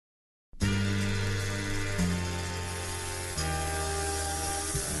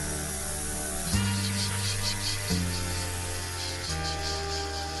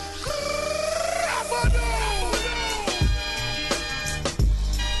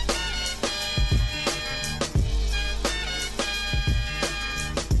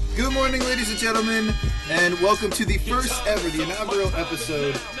Good morning, ladies and gentlemen, and welcome to the first ever, the inaugural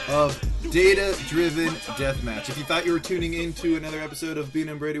episode of Data Driven Deathmatch. If you thought you were tuning in to another episode of Bean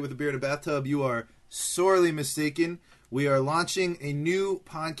and Brady with a Beer in a Bathtub, you are sorely mistaken. We are launching a new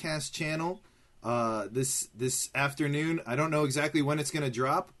podcast channel this afternoon. I don't know exactly when it's going to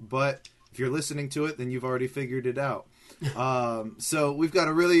drop, but if you're listening to it, then you've already figured it out. So we've got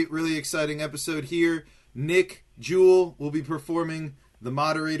a really exciting episode here. Nick Jewell will be performing the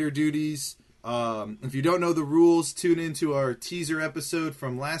moderator duties. If you don't know the rules, tune into our teaser episode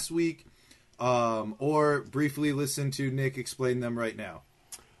from last week, or briefly listen to Nick explain them right now.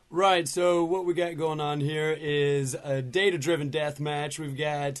 Right, so what we got going on here is a data-driven death match. We've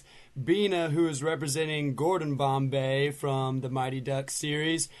got Bina, who is representing Gordon Bombay from the Mighty Ducks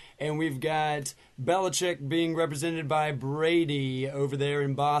series, and we've got Belichick being represented by Brady over there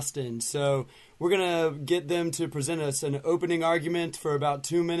in Boston. So we're going to get them to present us an opening argument for about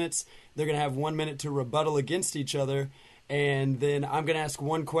 2 minutes. They're going to have 1 minute to rebuttal against each other. And then I'm going to ask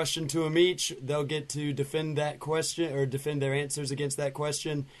one question to them each. They'll get to defend that question or defend their answers against that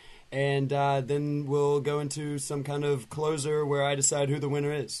question. And then we'll go into some kind of closer where I decide who the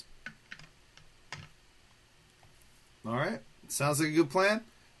winner is. All right. Sounds like a good plan.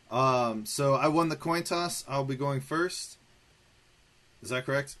 So I won the coin toss. I'll be going first. Is that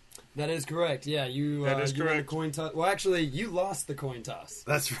correct? That is correct. Yeah, you won the coin toss. Well, actually, you lost the coin toss.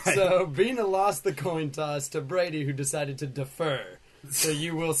 That's right. So Bina lost the coin toss to Brady, who decided to defer. So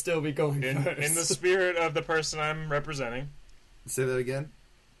you will still be going first. In the spirit of the person I'm representing. Say that again.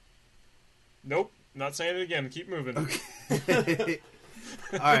 Nope, not saying it again. Keep moving. Okay.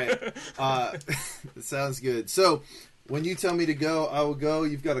 All right. Sounds good. So when you tell me to go, I will go.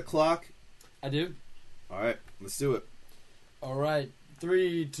 You've got a clock. I do. All right. Let's do it. All right.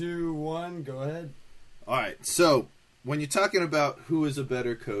 3, 2, 1, go ahead. All right, so when you're talking about who is a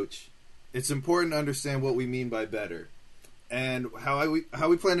better coach, it's important to understand what we mean by better. And how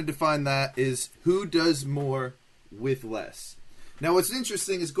we plan to define that is who does more with less. Now, what's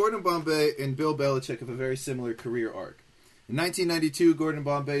interesting is Gordon Bombay and Bill Belichick have a very similar career arc. In 1992, Gordon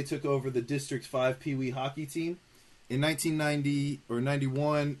Bombay took over the District 5 Pee Wee hockey team. In 1990 or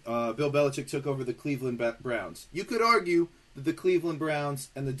 91, Bill Belichick took over the Cleveland Browns. You could argue that the Cleveland Browns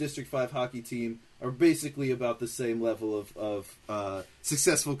and the District 5 hockey team are basically about the same level of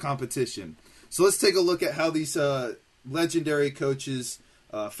successful competition. So let's take a look at how these legendary coaches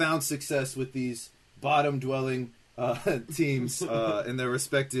found success with these bottom-dwelling teams in their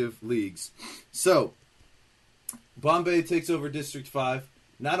respective leagues. So, Bombay takes over District 5.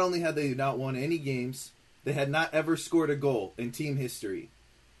 Not only had they not won any games, they had not ever scored a goal in team history.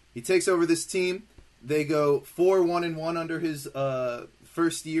 He takes over this team. They go 4-1-1 under his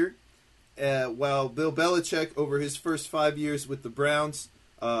first year, while Bill Belichick, over his first 5 years with the Browns,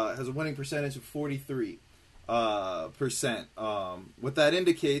 has a winning percentage of 43%. What that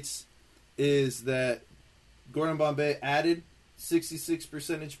indicates is that Gordon Bombay added 66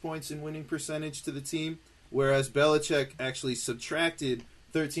 percentage points in winning percentage to the team, whereas Belichick actually subtracted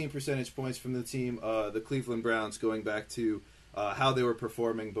 13 percentage points from the team, the Cleveland Browns, going back to how they were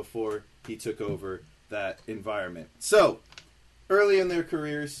performing before he took over that environment. So, early in their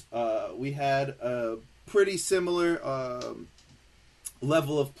careers, we had a pretty similar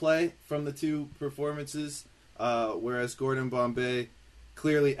level of play from the two performances, whereas Gordon Bombay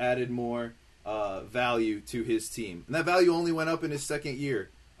clearly added more value to his team. And that value only went up in his second year,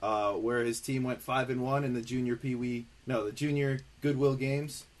 where his team went 5-1 in the junior Goodwill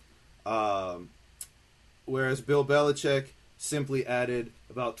Games, whereas Bill Belichick simply added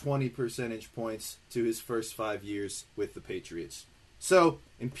about 20 percentage points to his first 5 years with the Patriots. So,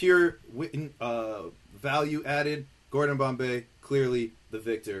 in pure value added, Gordon Bombay clearly the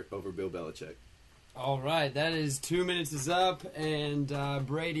victor over Bill Belichick. All right, that is 2 minutes is up, and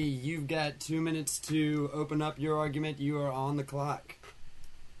Brady, you've got 2 minutes to open up your argument. You are on the clock.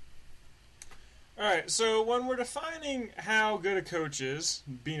 All right, so when we're defining how good a coach is,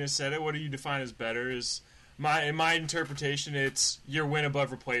 Bina said it, what do you define as better? In my interpretation, it's your win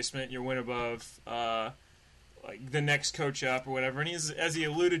above replacement, your win above like the next coach up or whatever. And as he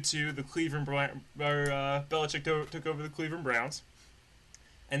alluded to, the Belichick took over the Cleveland Browns,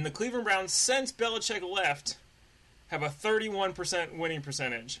 and the Cleveland Browns, since Belichick left, have a 31% winning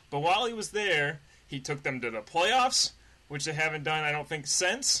percentage. But while he was there, he took them to the playoffs, which they haven't done, I don't think,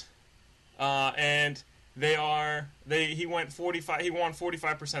 since. And he went 45. He won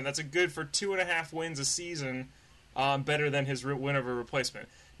 45%. That's a good for 2.5 wins a season, better than his win over replacement.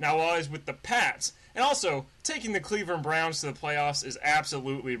 Now, while he's with the Pats, and also taking the Cleveland Browns to the playoffs is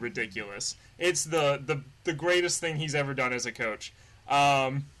absolutely ridiculous. It's the greatest thing he's ever done as a coach.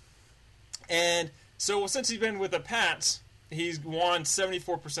 And so since he's been with the Pats, he's won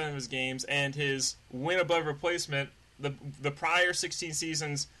 74% of his games, and his win above replacement, the prior 16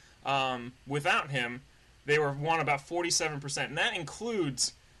 seasons without him, they were won about 47%. And that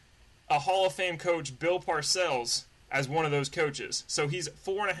includes a Hall of Fame coach, Bill Parcells, as one of those coaches. So he's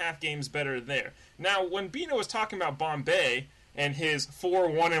 4.5 games better there. Now, when Bino was talking about Bombay and his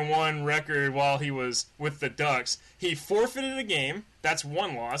 4-1-1 record while he was with the Ducks, he forfeited a game. That's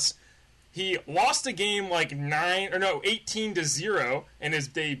one loss. He lost a game like 18-0 in his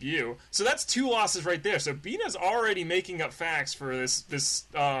debut. So that's 2 losses right there. So Bina's already making up facts for this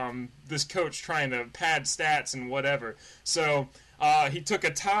coach trying to pad stats and whatever. So he took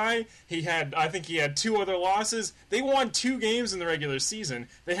a tie. I think he had 2 other losses. They won 2 games in the regular season.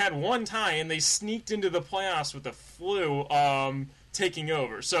 They had 1 tie, and they sneaked into the playoffs with the flu taking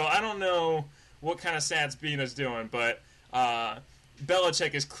over. So I don't know what kind of stats Bina's doing, but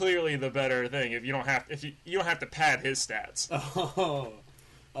Belichick is clearly the better thing. If you don't have to pad his stats. Oh,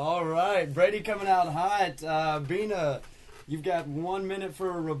 all right. Brady coming out hot. Bina, you've got 1 minute for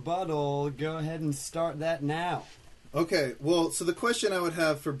a rebuttal. Go ahead and start that now. Okay, well, so the question I would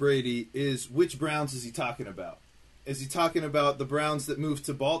have for Brady is, which Browns is he talking about? Is he talking about the Browns that moved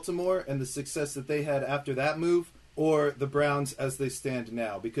to Baltimore and the success that they had after that move, or the Browns as they stand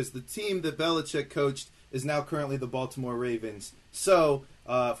now? Because the team that Belichick coached is now currently the Baltimore Ravens. So,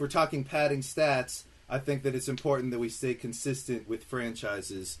 if we're talking padding stats, I think that it's important that we stay consistent with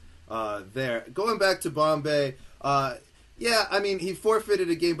franchises there. Going back to Bombay, he forfeited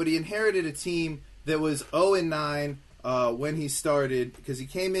a game, but he inherited a team that was 0-9 when he started, because he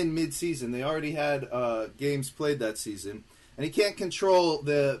came in mid-season. They already had games played that season. And he can't control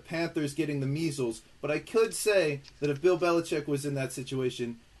the Panthers getting the measles, but I could say that if Bill Belichick was in that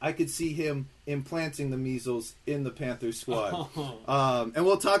situation, I could see him implanting the measles in the Panthers squad. And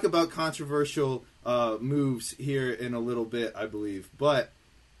we'll talk about controversial moves here in a little bit, I believe. But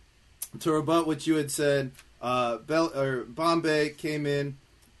to rebut what you had said, Bombay came in,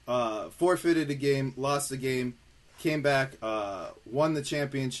 forfeited a game, lost the game, came back, won the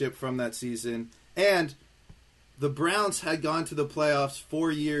championship from that season, and the Browns had gone to the playoffs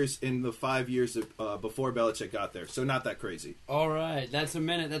 4 years in the 5 years before Belichick got there, so not that crazy. All right, that's a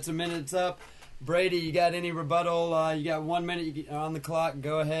minute. That's a minute's up. Brady, you got any rebuttal? You got 1 minute on the clock.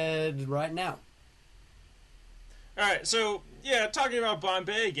 Go ahead right now. All right, so, talking about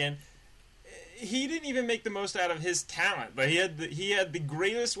Bombay again, he didn't even make the most out of his talent, but he had the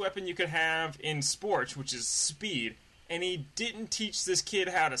greatest weapon you could have in sports, which is speed, and he didn't teach this kid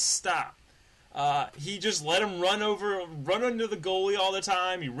how to stop. He just let him run into the goalie all the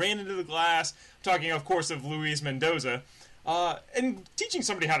time. He ran into the glass. I'm talking, of course, of Luis Mendoza. And teaching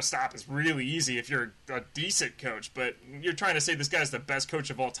somebody how to stop is really easy if you're a decent coach, but you're trying to say this guy's the best coach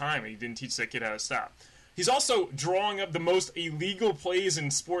of all time, and he didn't teach that kid how to stop. He's also drawing up the most illegal plays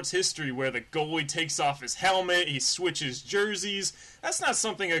in sports history, where the goalie takes off his helmet, he switches jerseys. That's not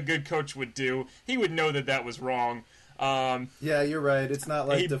something a good coach would do. He would know that was wrong. Yeah, you're right. It's not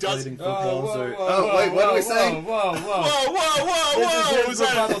like deflating footballs Whoa, or... whoa, wait, what are we saying? Whoa. This is his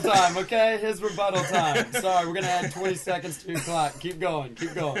rebuttal time, okay? His rebuttal time. Sorry, we're going to add 20 seconds to your clock. Keep going.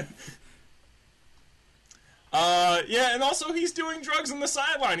 And also he's doing drugs on the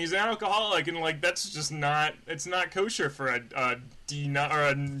sideline. He's an alcoholic, and that's just it's not kosher for a D9 or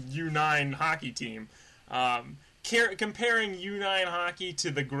a U9 hockey team. Comparing U9 hockey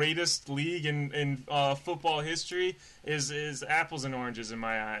to the greatest league in football history is apples and oranges in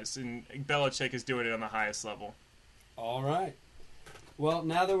my eyes, and Belichick is doing it on the highest level. All right. Well,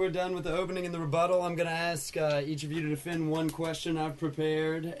 now that we're done with the opening and the rebuttal, I'm going to ask each of you to defend one question I've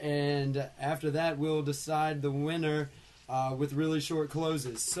prepared, and after that we'll decide the winner with really short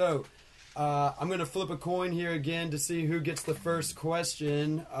closes. So I'm going to flip a coin here again to see who gets the first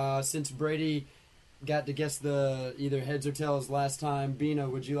question. Since Brady got to guess the either heads or tails last time, Bino,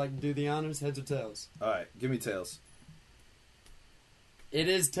 would you like to do the honors? Heads or tails? All right, give me tails. It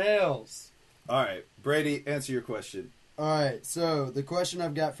is tails. All right, Brady, answer your question. All right, so the question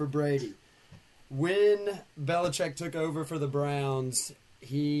I've got for Brady. When Belichick took over for the Browns,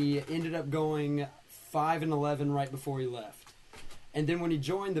 he ended up going 5-11 right before he left. And then when he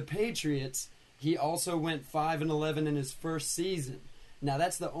joined the Patriots, he also went 5-11 in his first season. Now,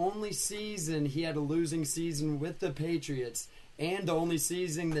 that's the only season he had a losing season with the Patriots, and the only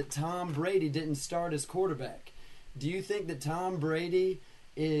season that Tom Brady didn't start as quarterback. Do you think that Tom Brady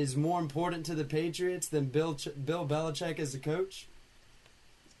is more important to the Patriots than Bill Belichick as a coach?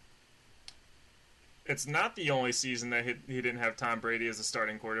 It's not the only season that he didn't have Tom Brady as a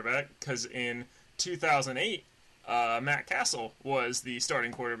starting quarterback, because in 2008, Matt Castle was the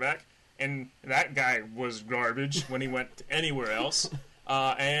starting quarterback, and that guy was garbage when he went anywhere else.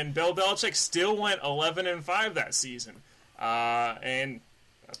 And Bill Belichick still went 11-5 that season. And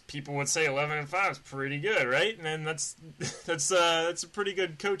people would say 11-5 is pretty good, right? And that's a pretty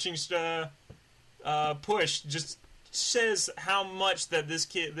good coaching push. Just says how much that this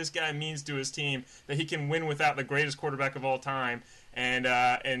guy means to his team, that he can win without the greatest quarterback of all time, and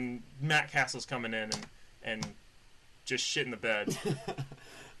Matt Castle's coming in and just shit in the bed.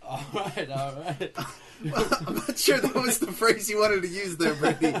 All right. Well, I'm not sure that was the phrase you wanted to use there,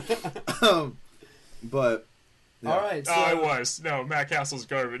 Brady. But yeah. All right. So, it was. No, Matt Castle's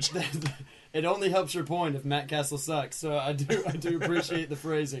garbage. It only helps your point if Matt Castle sucks. So I do appreciate the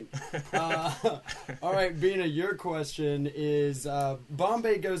phrasing. All right, Bina, your question is: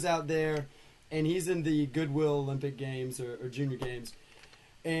 Bombay goes out there, and he's in the Goodwill Olympic Games or Junior Games,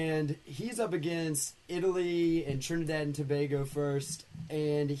 and he's up against Italy and Trinidad and Tobago first,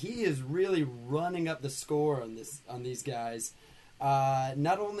 and he is really running up the score on these guys.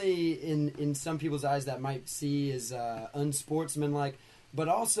 Not only in some people's eyes that might see as unsportsmanlike, but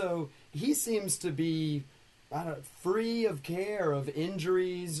also he seems to be free of care of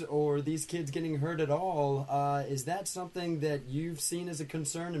injuries or these kids getting hurt at all. Is that something that you've seen as a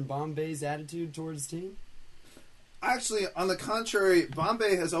concern in Bombay's attitude towards his team? Actually, on the contrary,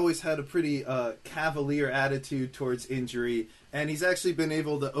 Bombay has always had a pretty cavalier attitude towards injury, and he's actually been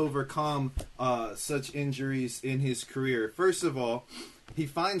able to overcome such injuries in his career. First of all, he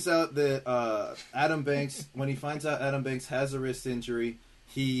finds out that Adam Banks has a wrist injury,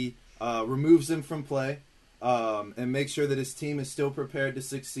 he removes him from play and makes sure that his team is still prepared to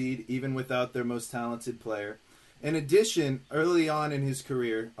succeed even without their most talented player. In addition, early on in his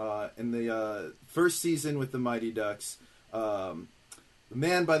career, in the first season with the Mighty Ducks, a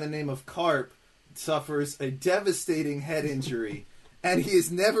man by the name of Carp suffers a devastating head injury, and he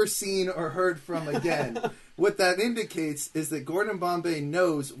is never seen or heard from again. What that indicates is that Gordon Bombay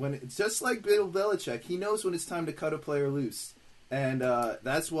knows just like Bill Belichick, he knows when it's time to cut a player loose. And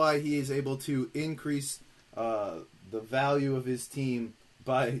that's why he is able to increase the value of his team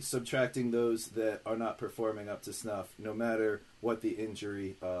by subtracting those that are not performing up to snuff, no matter what the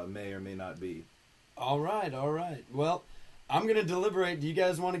injury may or may not be. All right. Well, I'm going to deliberate. Do you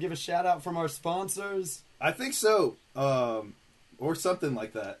guys want to give a shout-out from our sponsors? I think so. Or something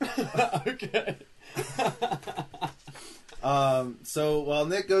like that. Okay. So while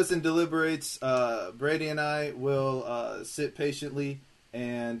Nick goes and deliberates, Brady and I will sit patiently,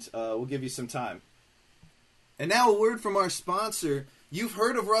 and we'll give you some time. And now a word from our sponsor. You've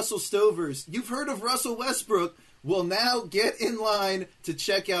heard of Russell Stovers. You've heard of Russell Westbrook. Well, now get in line to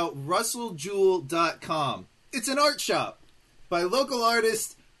check out RussellJewel.com. It's an art shop by local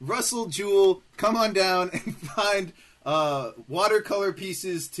artist Russell Jewell. Come on down and find watercolor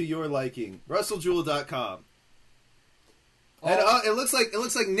pieces to your liking. RussellJewel.com. And it looks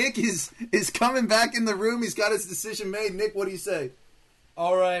like Nick is coming back in the room. He's got his decision made. Nick, what do you say?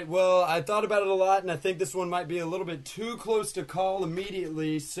 All right, well, I thought about it a lot, and I think this one might be a little bit too close to call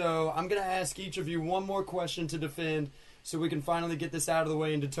immediately, so I'm going to ask each of you one more question to defend so we can finally get this out of the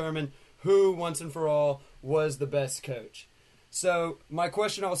way and determine who, once and for all, was the best coach. So, my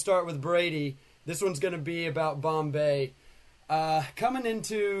question, I'll start with Brady. This one's going to be about Bombay. Coming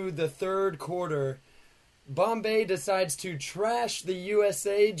into the third quarter, Bombay decides to trash the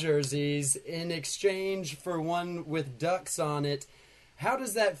USA jerseys in exchange for one with ducks on it. How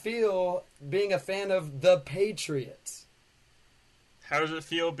does that feel being a fan of the Patriots? How does it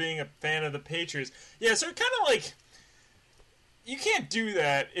feel being a fan of the Patriots? Yeah, so kind of like, you can't do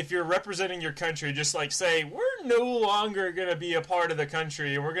that if you're representing your country. Just like say, we're no longer going to be a part of the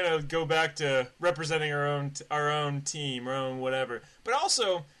country, and we're going to go back to representing our own team, our own whatever. But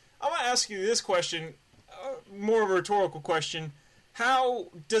also, I want to ask you this question, more of a rhetorical question. How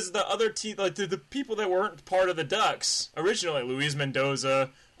does the other team, like the people that weren't part of the Ducks originally, Luis Mendoza,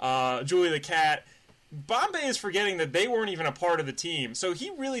 Julie the Cat, Bombay is forgetting that they weren't even a part of the team. So he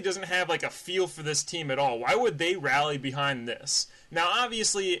really doesn't have like a feel for this team at all. Why would they rally behind this? Now,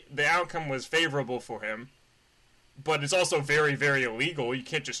 obviously, the outcome was favorable for him, but it's also very, very illegal. You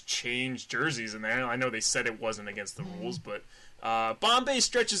can't just change jerseys in there. I know they said it wasn't against the rules, but Bombay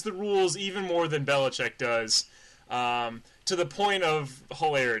stretches the rules even more than Belichick does. To the point of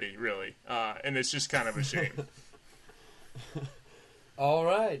hilarity, really. And it's just kind of a shame. All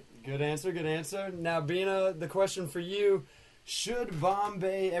right. Good answer. Now, Bina, the question for you. Should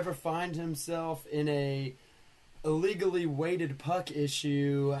Bombay ever find himself in a illegally weighted puck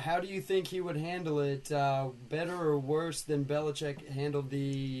issue, how do you think he would handle it? Better or worse than Belichick handled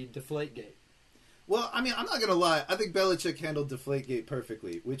the Deflategate? Well, I mean, I'm not gonna lie. I think Belichick handled Deflategate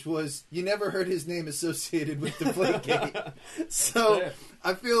perfectly, which was you never heard his name associated with Deflategate. So Yeah.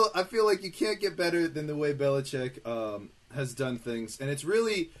 I feel like you can't get better than the way Belichick has done things, and it's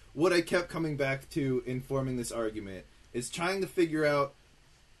really what I kept coming back to in forming this argument is trying to figure out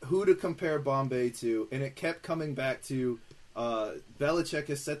who to compare Bombay to, and it kept coming back to Belichick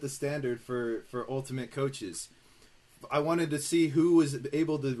has set the standard for ultimate coaches. I wanted to see who was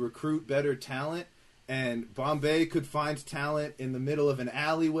able to recruit better talent, and Bombay could find talent in the middle of an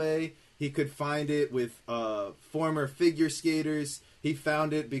alleyway. He could find it with former figure skaters. He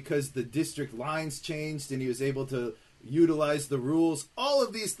found it because the district lines changed and he was able to utilize the rules. All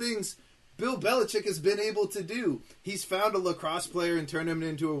of these things Bill Belichick has been able to do. He's found a lacrosse player and turned him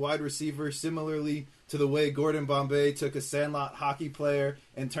into a wide receiver, similarly to the way Gordon Bombay took a sandlot hockey player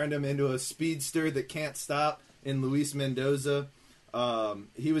and turned him into a speedster that can't stop in Luis Mendoza.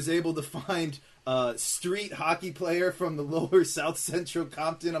 He was able to find a street hockey player from the lower South Central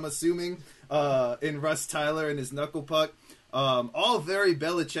Compton, I'm assuming, in Russ Tyler and his knuckle puck. All very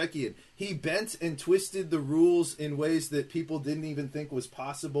Belichickian. He bent and twisted the rules in ways that people didn't even think was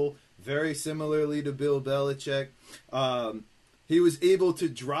possible, very similarly to Bill Belichick. He was able to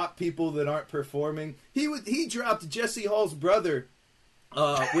drop people that aren't performing. He dropped Jesse Hall's brother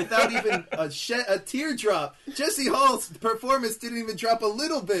without even a teardrop. Jesse Hall's performance didn't even drop a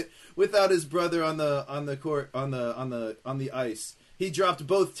little bit without his brother on the court on the ice. He dropped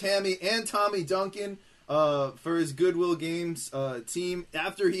both Tammy and Tommy Duncan for his Goodwill Games team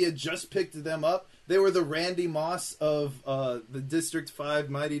after he had just picked them up. They were the Randy Moss of the District 5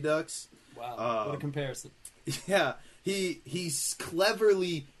 Mighty Ducks. Wow, what a comparison. Yeah, he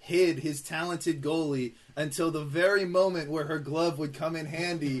cleverly hid his talented goalie until the very moment where her glove would come in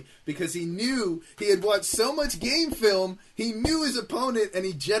handy because he knew he had watched so much game film, he knew his opponent, and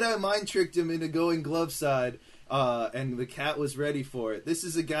he Jedi mind tricked him into going glove side, and the cat was ready for it. This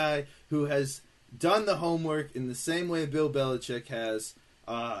is a guy who has done the homework in the same way Bill Belichick has.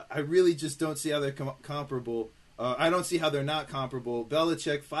 I really just don't see how they're comparable. I don't see how they're not comparable.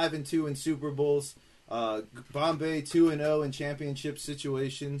 Belichick 5-2 in Super Bowls. Bombay 2-0 in championship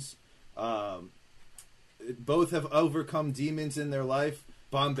situations. Both have overcome demons in their life.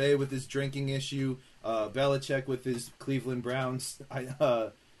 Bombay with his drinking issue. Belichick with his Cleveland Browns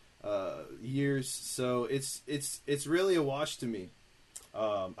years. So it's really a wash to me.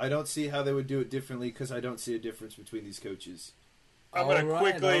 I don't see how they would do it differently because I don't see a difference between these coaches. I'm going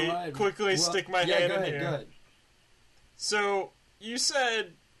to quickly stick my hand in here. Go ahead. So, you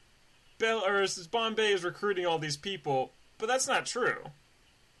said Bombay is recruiting all these people, but that's not true.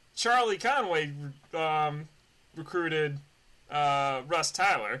 Charlie Conway recruited Russ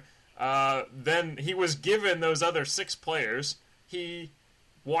Tyler. Then he was given those other 6 players. You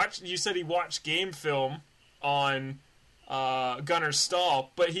said he watched game film on Gunnar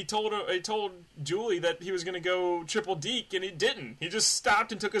Stahl, but he told Julie that he was going to go triple deke, and he didn't. He just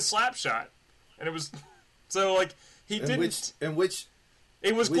stopped and took a slap shot, and it was so like he didn't.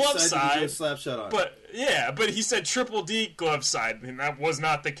 It was glove side. Did he do a slap shot on? But he said triple deke glove side, and that was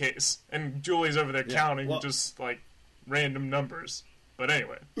not the case. And Julie's over there counting just like random numbers. But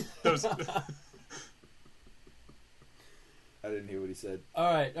anyway, those. I didn't hear what he said.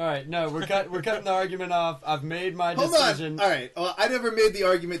 All right. No, we're cutting the argument off. I've made my decision. All right. Well, I never made the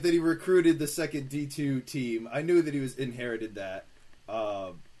argument that he recruited the second D2 team. I knew that he inherited that.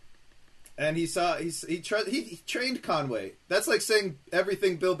 And he trained Conway. That's like saying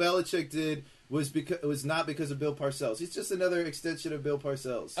everything Bill Belichick did was not because of Bill Parcells. He's just another extension of Bill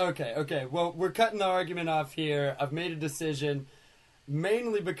Parcells. Okay. Well, we're cutting the argument off here. I've made a decision.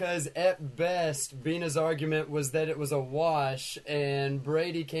 Mainly because, at best, Bina's argument was that it was a wash, and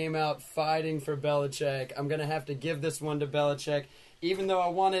Brady came out fighting for Belichick. I'm going to have to give this one to Belichick, even though I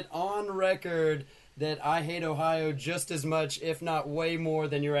want it on record that I hate Ohio just as much, if not way more,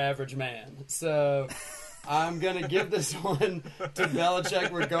 than your average man. So I'm going to give this one to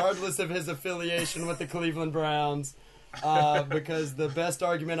Belichick, regardless of his affiliation with the Cleveland Browns, because the best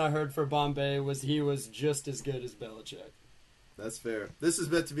argument I heard for Bombay was he was just as good as Belichick. That's fair. This is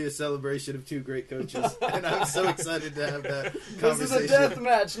meant to be a celebration of 2 great coaches, and I'm so excited to have that conversation. This is a death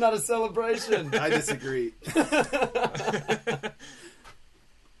match, not a celebration. I disagree.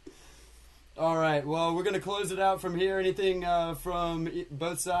 All right. Well, we're going to close it out from here. Anything from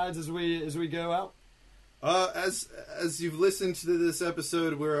both sides as we go out? As you've listened to this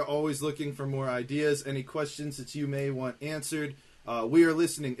episode, we're always looking for more ideas. Any questions that you may want answered, we are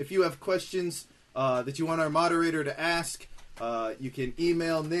listening. If you have questions that you want our moderator to ask, you can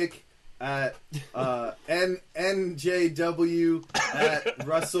email Nick at NJW at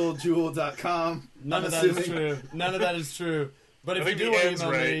RussellJewel.com. None of that is true. None of that is true. But if you do want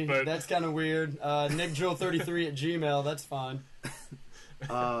to email me, that's kind of weird. NickJewel33 at Gmail, that's fine.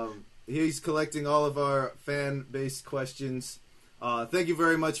 He's collecting all of our fan-based questions. Thank you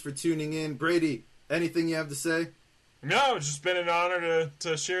very much for tuning in. Brady, anything you have to say? No, it's just been an honor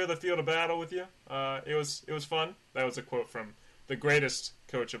to share the field of battle with you. It was fun. That was a quote from the greatest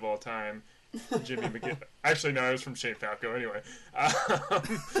coach of all time, Jimmy McGill. Actually, no, it was from Shane Falco. Anyway, I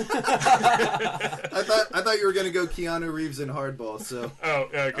thought you were going to go Keanu Reeves in Hardball. So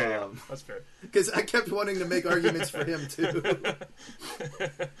okay, yeah, that's fair. Because I kept wanting to make arguments for him too.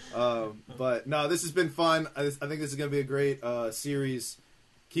 But no, this has been fun. I think this is going to be a great series.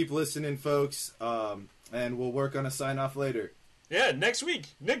 Keep listening, folks, and we'll work on a sign off later. Yeah, next week,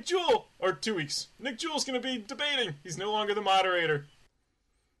 Nick Jewel, or 2 weeks. Nick Jewel's going to be debating. He's no longer the moderator.